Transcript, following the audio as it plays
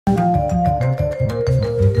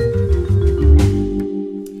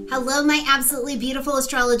Hello, my absolutely beautiful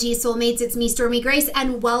astrology soulmates. It's me, Stormie Grace,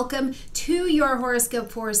 and welcome to your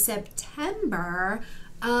horoscope for September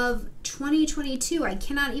of 2022. I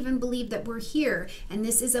cannot even believe that we're here, and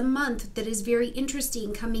this is a month that is very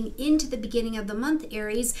interesting coming into the beginning of the month,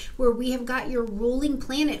 Aries, where we have got your ruling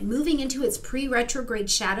planet moving into its pre-retrograde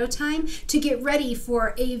shadow time to get ready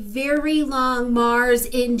for a very long Mars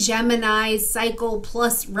in Gemini cycle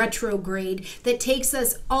plus retrograde that takes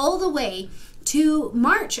us all the way to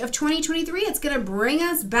March of 2023. It's going to bring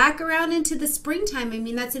us back around into the springtime. I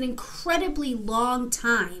mean, that's an incredibly long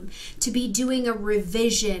time to be doing a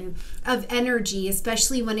revision of energy,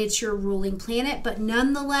 especially when it's your ruling planet. But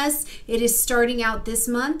nonetheless, it is starting out this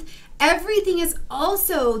month. Everything is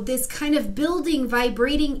also this kind of building,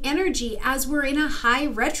 vibrating energy as we're in a high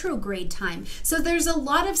retrograde time. So there's a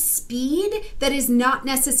lot of speed that is not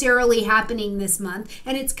necessarily happening this month.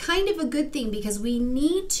 And it's kind of a good thing because we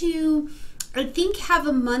need to, I think, have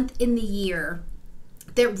a month in the year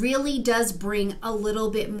that really does bring a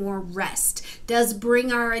little bit more rest, does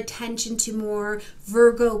bring our attention to more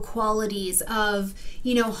Virgo qualities of,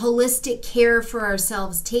 holistic care for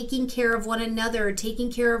ourselves, taking care of one another,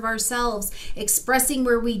 taking care of ourselves, expressing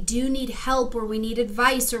where we do need help or we need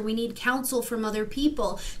advice or we need counsel from other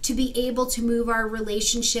people to be able to move our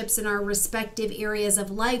relationships in our respective areas of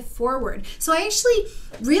life forward. So I actually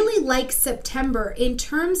really like September in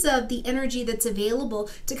terms of the energy that's available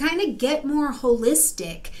to kind of get more holistic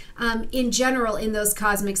in general in those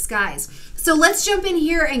cosmic skies. So let's jump in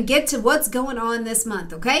here and get to what's going on this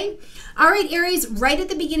month, okay? All right, Aries, right at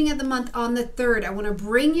the beginning of the month on the 3rd, I want to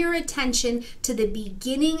bring your attention to the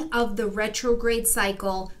beginning of the retrograde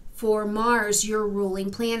cycle for Mars, your ruling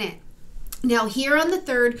planet. Now here on the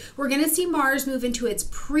 3rd, we're going to see Mars move into its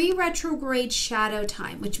pre-retrograde shadow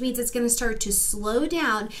time, which means it's going to start to slow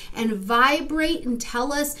down and vibrate and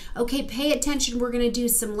tell us, okay, pay attention, we're going to do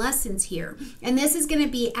some lessons here. And this is going to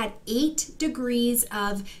be at 8 degrees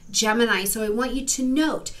of Gemini. So I want you to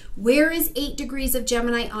note, where is 8 degrees of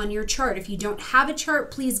Gemini on your chart? If you don't have a chart,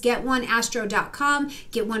 please get one, astro.com,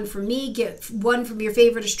 get one from me, get one from your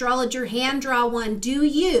favorite astrologer, hand draw one, do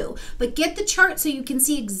you. But get the chart so you can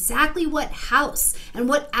see exactly what house and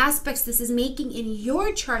what aspects this is making in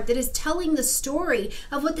your chart that is telling the story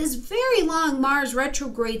of what this very long Mars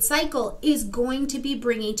retrograde cycle is going to be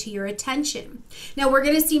bringing to your attention. Now we're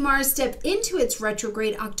going to see Mars step into its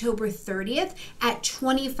retrograde October 30th at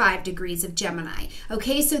 25 degrees of Gemini.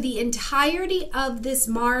 Okay, so the entirety of this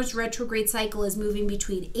Mars retrograde cycle is moving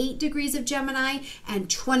between 8 degrees of Gemini and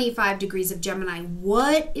 25 degrees of Gemini.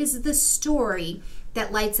 What is the story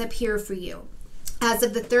that lights up here for you? As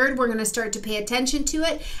of the 3rd, we're going to start to pay attention to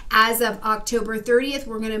it. As of October 30th,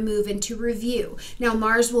 we're going to move into review. Now,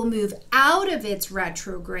 Mars will move out of its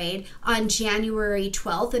retrograde on January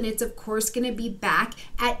 12th, and it's, of course, going to be back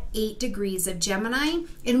at 8 degrees of Gemini,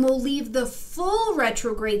 and we'll leave the full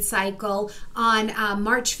retrograde cycle on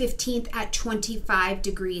March 15th at 25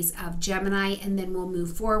 degrees of Gemini, and then we'll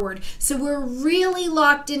move forward. So we're really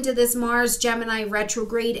locked into this Mars Gemini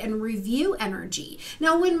retrograde and review energy.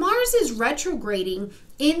 Now, when Mars is retrograding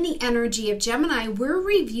in the energy of Gemini, we're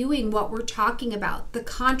reviewing what we're talking about, the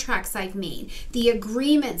contracts I've made, the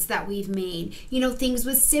agreements that we've made, things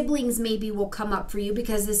with siblings maybe will come up for you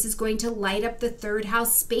because this is going to light up the 3rd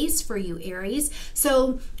house space for you, Aries.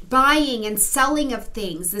 So buying and selling of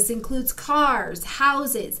things, this includes cars,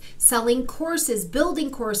 houses, selling courses,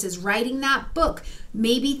 building courses, writing that book.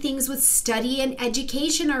 Maybe things with study and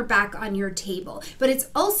education are back on your table, but it's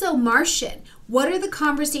also Martian. What are the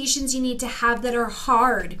conversations you need to have that are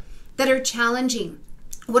hard, that are challenging?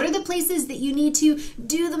 What are the places that you need to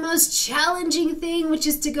do the most challenging thing, which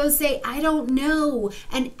is to go say, I don't know,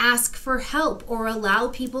 and ask for help or allow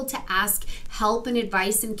people to ask help and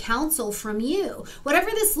advice and counsel from you?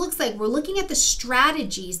 Whatever this looks like, we're looking at the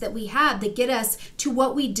strategies that we have that get us to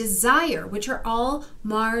what we desire, which are all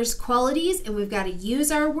Mars qualities, and we've got to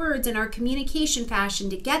use our words and our communication fashion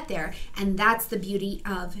to get there, and that's the beauty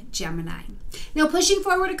of Gemini. Now, pushing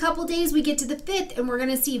forward a couple days, we get to the 5th, and we're going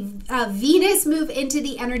to see Venus move into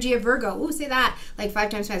the energy of Virgo. Ooh, say that like 5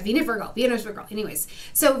 times fast. Venus, Virgo, Venus, Virgo. Anyways,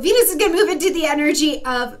 so Venus is going to move into the energy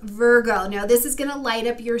of Virgo. Now, this is going to light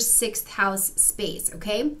up your 6th house space,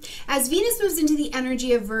 okay? As Venus moves into the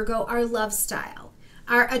energy of Virgo, our love style,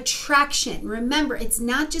 our attraction. Remember, it's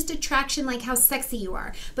not just attraction like how sexy you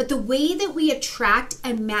are, but the way that we attract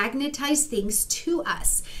and magnetize things to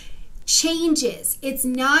us changes. It's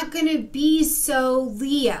not going to be so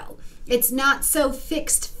Leo. It's not so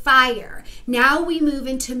fixed fire. Now we move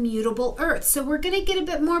into mutable earth. So we're going to get a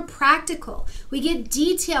bit more practical. We get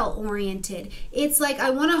detail oriented. It's like I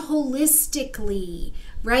want to holistically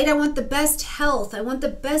right? I want the best health. I want the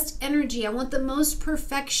best energy. I want the most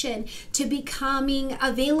perfection to be coming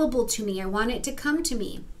available to me. I want it to come to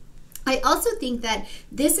me. I also think that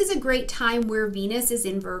this is a great time where Venus is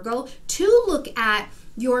in Virgo to look at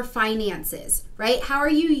your finances, right? How are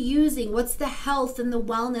you using, what's the health and the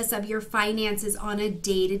wellness of your finances on a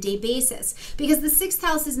day-to-day basis? Because the sixth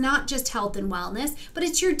house is not just health and wellness, but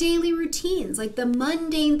it's your daily routines, like the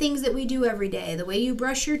mundane things that we do every day, the way you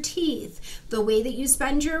brush your teeth, the way that you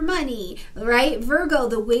spend your money, right? Virgo,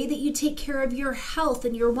 the way that you take care of your health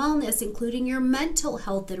and your wellness, including your mental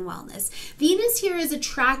health and wellness. Venus here is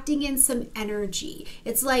attracting in some energy.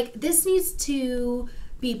 It's like this needs to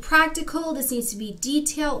be practical, this needs to be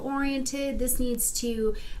detail oriented, this needs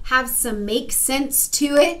to have some make sense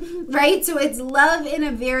to it, right? So it's love in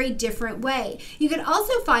a very different way. You could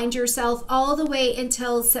also find yourself all the way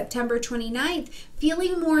until September 29th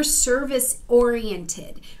feeling more service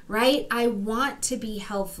oriented, right? I want to be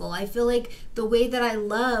helpful. I feel like the way that I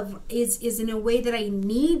love is in a way that I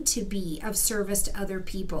need to be of service to other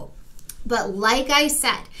people. But like I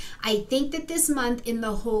said, I think that this month in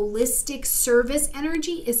the holistic service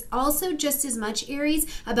energy is also just as much, Aries,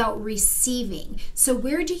 about receiving. So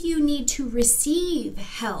where do you need to receive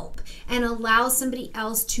help and allow somebody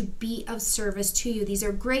else to be of service to you? These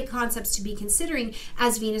are great concepts to be considering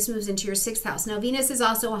as Venus moves into your sixth house. Now, Venus is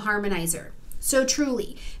also a harmonizer. So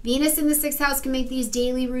truly, Venus in the sixth house can make these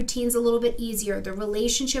daily routines a little bit easier. The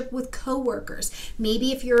relationship with coworkers.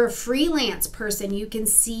 Maybe if you're a freelance person, you can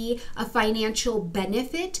see a financial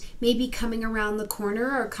benefit maybe coming around the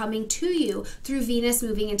corner or coming to you through Venus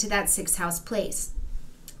moving into that sixth house place.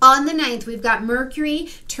 On the 9th, we've got Mercury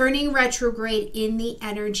turning retrograde in the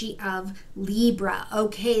energy of Libra.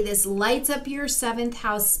 Okay, this lights up your seventh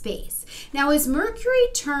house space. Now, as Mercury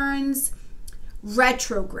turns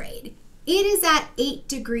retrograde, it is at 8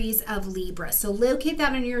 degrees of Libra. So locate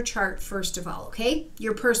that on your chart first of all, okay?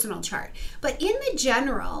 Your personal chart. But in the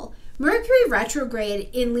general, Mercury retrograde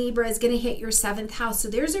in Libra is going to hit your seventh house. So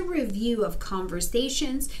there's a review of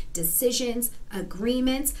conversations, decisions,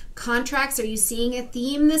 agreements, contracts. Are you seeing a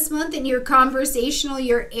theme this month in your conversational,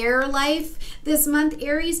 your air life this month,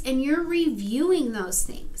 Aries? And you're reviewing those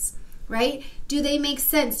things, right? Do they make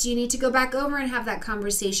sense? Do you need to go back over and have that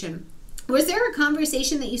conversation? Was there a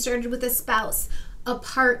conversation that you started with a spouse, a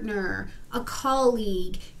partner, a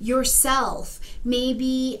colleague, yourself,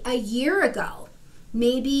 maybe a year ago,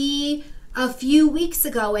 maybe a few weeks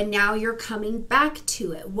ago, and now you're coming back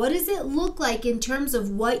to it? What does it look like in terms of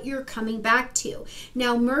what you're coming back to?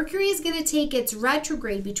 Now, Mercury is going to take its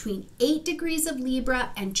retrograde between 8 degrees of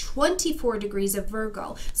Libra and 24 degrees of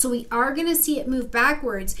Virgo. So we are going to see it move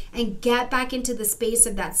backwards and get back into the space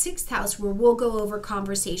of that sixth house where we'll go over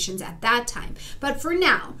conversations at that time. But for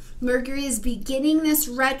now, Mercury is beginning this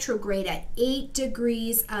retrograde at 8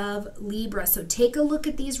 degrees of Libra. So take a look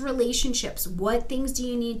at these relationships. What things do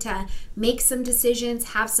you need to make some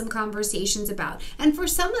decisions, have some conversations about? And for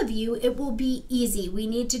some of you, it will be easy. We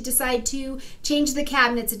need to decide to change the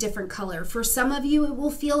cabinets a different color. For some of you, it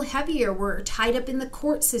will feel heavier. We're tied up in the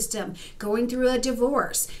court system, going through a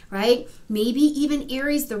divorce, right? Maybe even,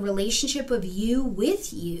 Aries, the relationship of you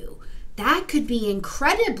with you. That could be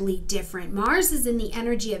incredibly different. Mars is in the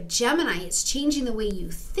energy of Gemini. It's changing the way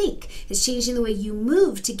you think. It's changing the way you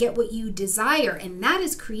move to get what you desire. And that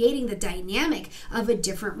is creating the dynamic of a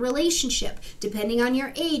different relationship. Depending on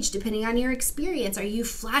your age, depending on your experience, are you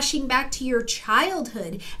flashing back to your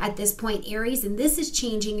childhood at this point, Aries? And this is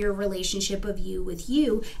changing your relationship of you with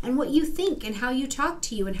you and what you think and how you talk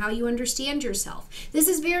to you and how you understand yourself. This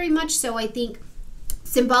is very much so, I think,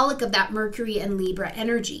 symbolic of that Mercury and Libra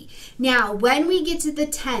energy. Now, when we get to the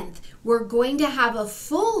 10th, we're going to have a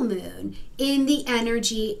full moon in the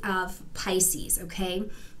energy of Pisces, okay?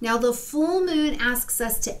 Now, the full moon asks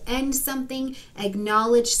us to end something,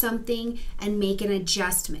 acknowledge something, and make an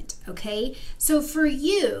adjustment, okay? So for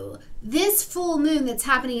you, this full moon that's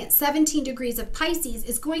happening at 17 degrees of Pisces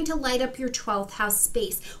is going to light up your 12th house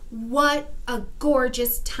space. What a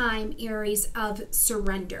gorgeous time, Aries, of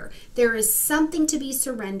surrender. There is something to be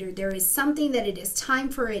surrendered. There is something that it is time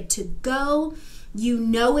for it to go. You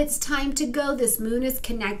know it's time to go. This moon is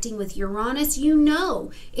connecting with Uranus. You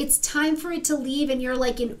know it's time for it to leave, and you're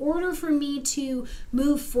like, in order for me to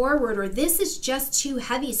move forward, or this is just too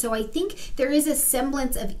heavy. So I think there is a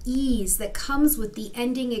semblance of ease that comes with the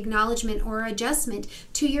ending acknowledgement or adjustment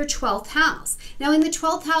to your 12th house. Now, in the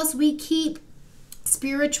 12th house, we keep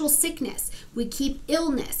spiritual sickness, we keep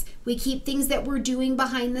illness, we keep things that we're doing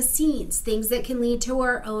behind the scenes, things that can lead to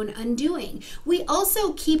our own undoing. We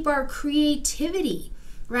also keep our creativity,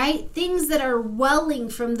 right? Things that are welling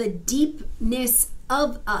from the deepness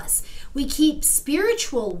of us. We keep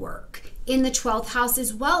spiritual work in the 12th house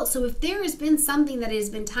as well. So if there has been something that it has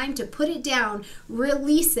been time to put it down,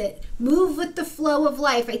 release it, move with the flow of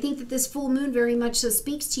life, I think that this full moon very much so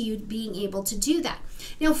speaks to you being able to do that.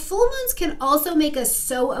 Now, full moons can also make us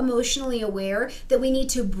so emotionally aware that we need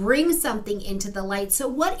to bring something into the light. So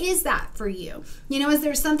what is that for you? You know, is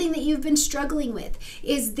there something that you've been struggling with?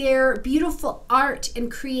 Is there beautiful art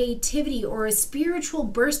and creativity or a spiritual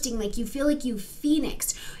bursting, like you feel like you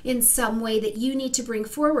phoenixed in some way that you need to bring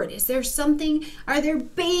forward? Is there something, are there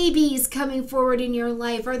babies coming forward in your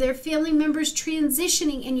life? Are there family members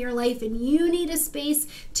transitioning in your life and you need a space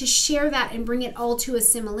to share that and bring it all to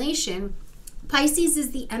assimilation? Pisces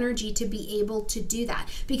is the energy to be able to do that,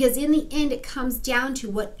 because in the end it comes down to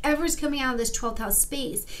whatever's coming out of this 12th house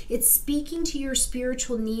space. It's speaking to your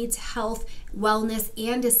spiritual needs, health, wellness,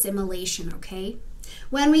 and assimilation, okay?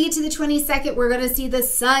 When we get to the 22nd, we're going to see the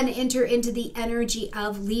sun enter into the energy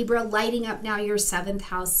of Libra, lighting up now your 7th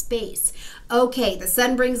house space. Okay, the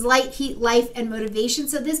sun brings light, heat, life, and motivation,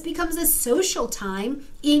 so this becomes a social time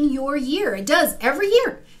in your year. It does every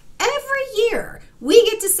year. Every year we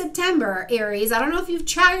get to September, Aries. I don't know if you've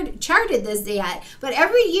charted this yet, but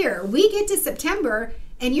every year we get to September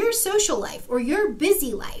and your social life or your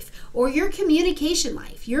busy life or your communication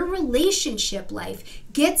life, your relationship life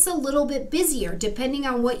gets a little bit busier. Depending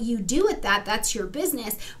on what you do with that, that's your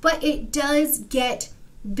business, but it does get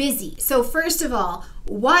busy. So first of all,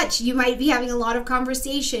 watch. You might be having a lot of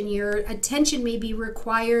conversation. Your attention may be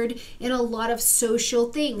required in a lot of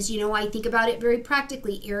social things. You know, I think about it very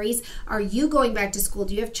practically. Aries, are you going back to school?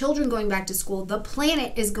 Do you have children going back to school? The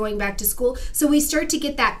planet is going back to school. So we start to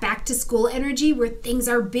get that back to school energy where things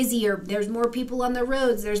are busier. There's more people on the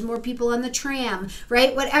roads. There's more people on the tram,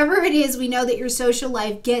 right? Whatever it is, we know that your social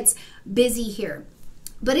life gets busy here.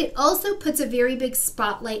 But it also puts a very big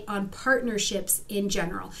spotlight on partnerships in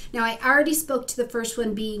general. Now, I already spoke to the first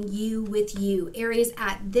one being you with you. Aries,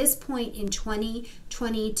 at this point in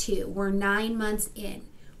 2022, we're 9 months in.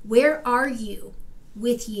 Where are you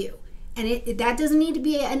with you? And that doesn't need to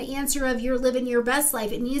be an answer of you're living your best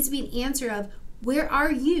life. It needs to be an answer of where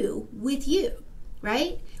are you with you,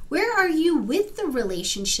 right? Where are you with the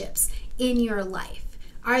relationships in your life?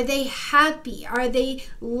 Are they happy? Are they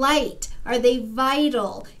light? Are they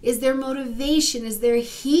vital? Is there motivation? Is there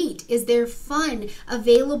heat? Is there fun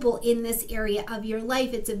available in this area of your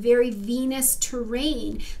life? It's a very Venus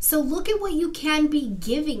terrain. So look at what you can be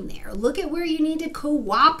giving there. Look at where you need to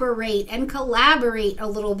cooperate and collaborate a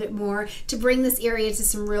little bit more to bring this area to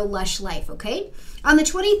some real lush life, okay? On the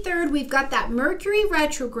 23rd, we've got that Mercury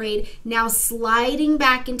retrograde now sliding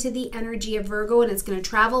back into the energy of Virgo, and it's going to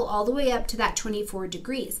travel all the way up to that 24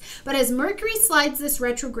 degrees. But as Mercury slides this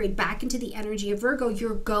retrograde back into the energy of Virgo,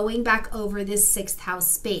 you're going back over this 6th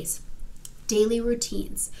house space. Daily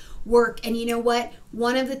routines, work. And you know what?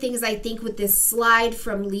 One of the things I think with this slide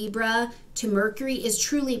from Libra to Mercury is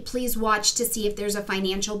truly, please watch to see if there's a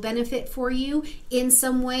financial benefit for you in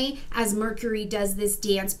some way as Mercury does this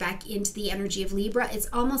dance back into the energy of Libra. It's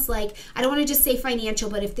almost like, I don't want to just say financial,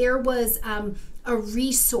 but if there was a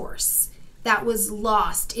resource that was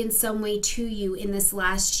lost in some way to you in this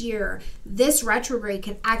last year, this retrograde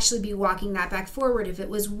could actually be walking that back forward. If it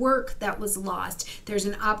was work that was lost, there's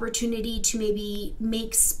an opportunity to maybe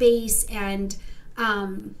make space and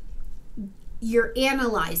you're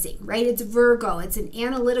analyzing, right? It's Virgo, it's an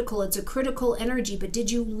analytical, it's a critical energy, but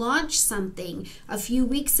did you launch something a few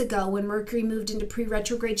weeks ago when Mercury moved into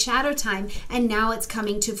pre-retrograde shadow time and now it's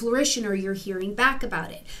coming to fruition or you're hearing back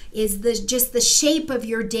about it? Is this just the shape of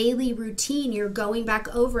your daily routine? You're going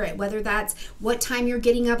back over it, whether that's what time you're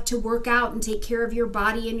getting up to work out and take care of your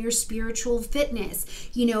body and your spiritual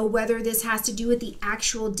fitness, you know, whether this has to do with the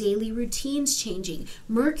actual daily routines changing.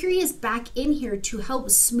 Mercury is back in here to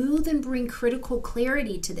help smooth and bring critical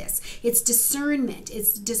clarity to this. It's discernment.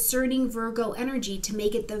 It's discerning Virgo energy to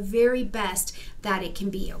make it the very best that it can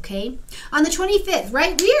be, okay? On the 25th,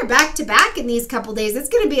 right? We are back to back in these couple days. It's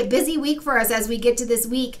going to be a busy week for us as we get to this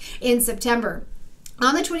week in September.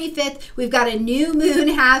 On the 25th, we've got a new moon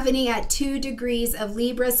happening at 2 degrees of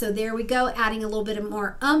Libra. So there we go, adding a little bit of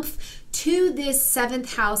more oomph to this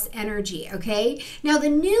 7th house energy, okay? Now, the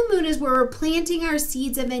new moon is where we're planting our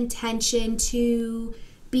seeds of intention to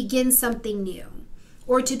begin something new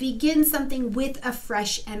or to begin something with a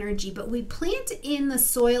fresh energy, but we plant in the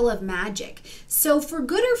soil of magic. So for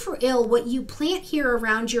good or for ill, what you plant here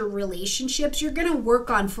around your relationships, you're going to work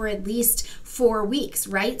on for at least 4 weeks,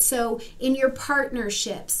 right? So in your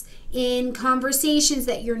partnerships, in conversations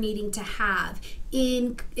that you're needing to have,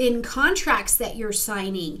 in contracts that you're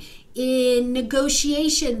signing, in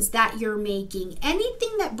negotiations that you're making,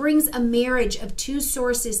 anything that brings a marriage of two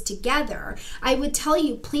sources together, I would tell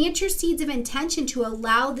you, plant your seeds of intention to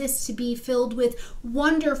allow this to be filled with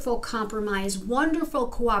wonderful compromise, wonderful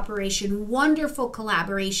cooperation, wonderful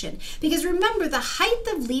collaboration. Because remember, the height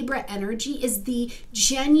of Libra energy is the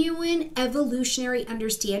genuine evolutionary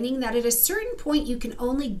understanding that at a certain point you can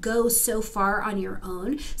only go so far on your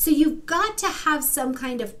own. So you've got to have some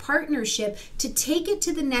kind of partnership to take it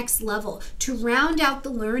to the next level, to round out the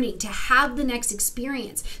learning, to have the next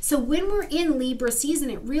experience. So when we're in Libra season,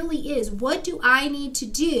 it really is, what do I need to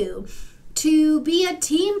do to be a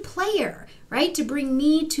team player, right? To bring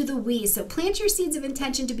me to the we. So plant your seeds of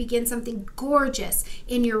intention to begin something gorgeous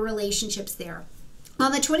in your relationships there.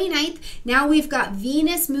 On the 29th, now we've got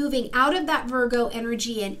Venus moving out of that Virgo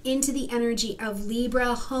energy and into the energy of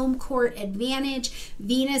Libra, home court advantage.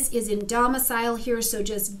 Venus is in domicile here, so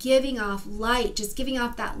just giving off light, just giving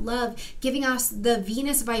off that love, giving off the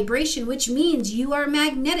Venus vibration, which means you are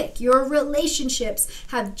magnetic. Your relationships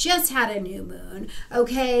have just had a new moon,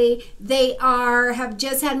 okay? They have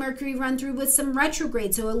just had Mercury run through with some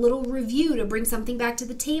retrograde, so a little review to bring something back to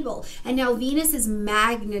the table. And now Venus is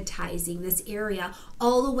magnetizing this area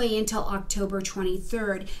all the way until October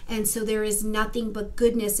 23rd. And so there is nothing but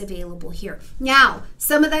goodness available here. Now,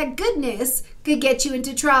 some of that goodness could get you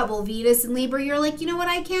into trouble. Venus and Libra, you're like, you know what?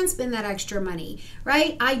 I can spend that extra money,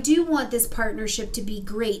 right? I do want this partnership to be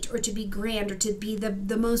great or to be grand or to be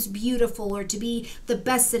the most beautiful or to be the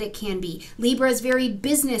best that it can be. Libra is very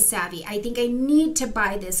business savvy. I think I need to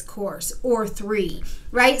buy this course or 3,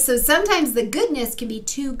 right? So sometimes the goodness can be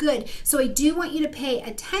too good. So I do want you to pay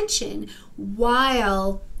attention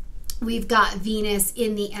while we've got Venus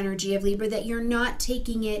in the energy of Libra, that you're not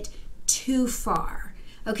taking it too far.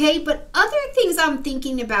 Okay, but other things I'm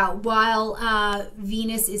thinking about while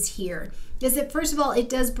Venus is here is that, first of all, it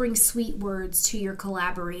does bring sweet words to your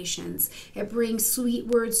collaborations. It brings sweet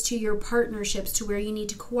words to your partnerships, to where you need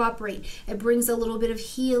to cooperate. It brings a little bit of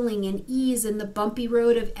healing and ease in the bumpy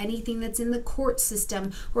road of anything that's in the court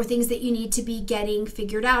system or things that you need to be getting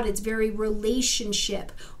figured out. It's very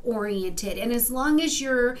relationship oriented. And as long as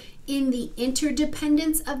you're in the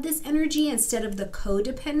interdependence of this energy instead of the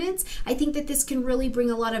codependence, I think that this can really bring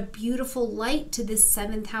a lot of beautiful light to this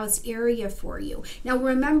 7th house area for you. Now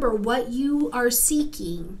remember, what you are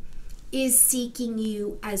seeking is seeking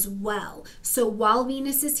you as well. So while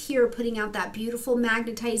Venus is here putting out that beautiful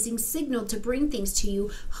magnetizing signal to bring things to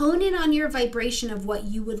you, hone in on your vibration of what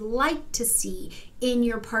you would like to see in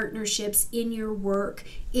your partnerships, in your work,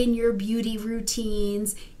 in your beauty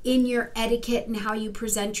routines, in your etiquette and how you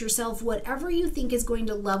present yourself. Whatever you think is going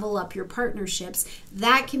to level up your partnerships,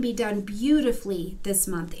 that can be done beautifully this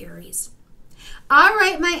month, Aries. All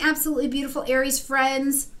right, my absolutely beautiful Aries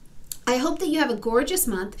friends, I hope that you have a gorgeous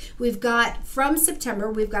month. We've got, from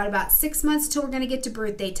September, we've got about 6 months till we're going to get to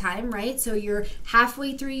birthday time, right? So you're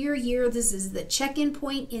halfway through your year. This is the check-in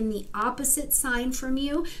point in the opposite sign from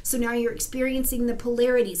you. So now you're experiencing the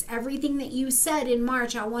polarities. Everything that you said in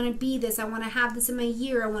March, I want to be this, I want to have this in my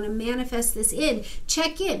year, I want to manifest this in.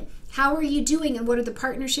 Check in. How are you doing, and what are the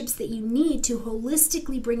partnerships that you need to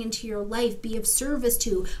holistically bring into your life, be of service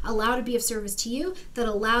to, allow to be of service to you, that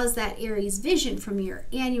allows that Aries vision from your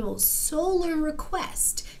annual solar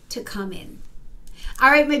request to come in.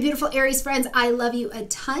 All right, my beautiful Aries friends, I love you a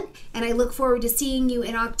ton, and I look forward to seeing you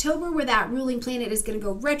in October, where that ruling planet is going to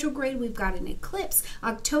go retrograde. We've got an eclipse.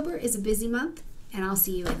 October is a busy month, and I'll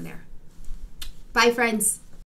see you in there. Bye, friends.